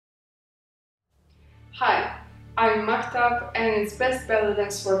Hi, I'm Mahtab and it's Best Belly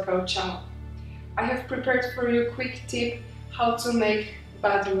Dance Workout channel. I have prepared for you a quick tip how to make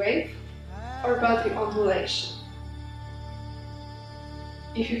body wave or body ondulation.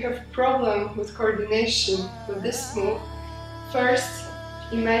 If you have problem with coordination with this move, first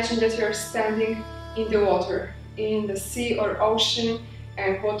imagine that you are standing in the water, in the sea or ocean,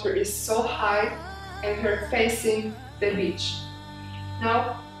 and water is so high and you're facing the beach.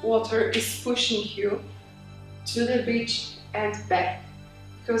 Now water is pushing you to the beach and back,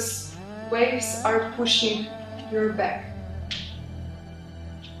 because waves are pushing your back.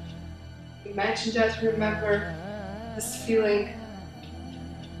 Imagine that, remember this feeling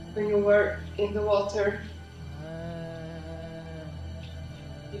when you were in the water.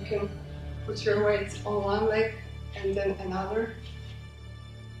 You can put your weight on one leg and then another.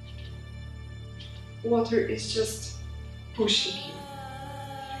 Water is just pushing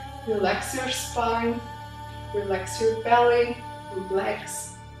you. Relax your spine, relax your belly,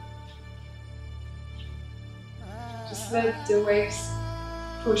 relax. Just let the waves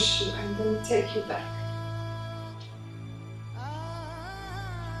push you and then take you back.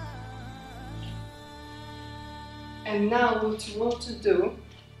 And now what you want to do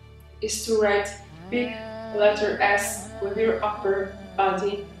is to write big letter S with your upper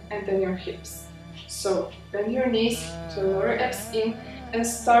body and then your hips. So bend your knees to lower abs in and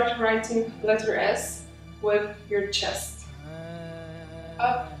start writing letter S with your chest.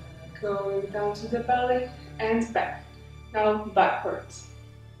 Up, going down to the belly and back. Now backwards.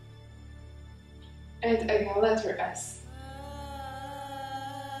 And again letter S.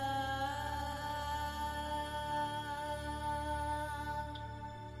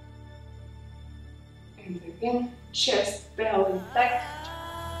 And again, chest, belly, back,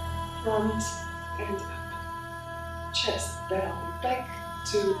 front and up. Chest, belly, back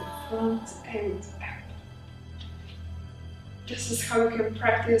to the front and up. This is how you can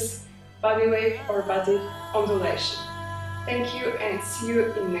practice body wave or body ondulation. Thank you and see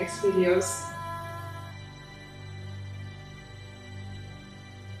you in next videos.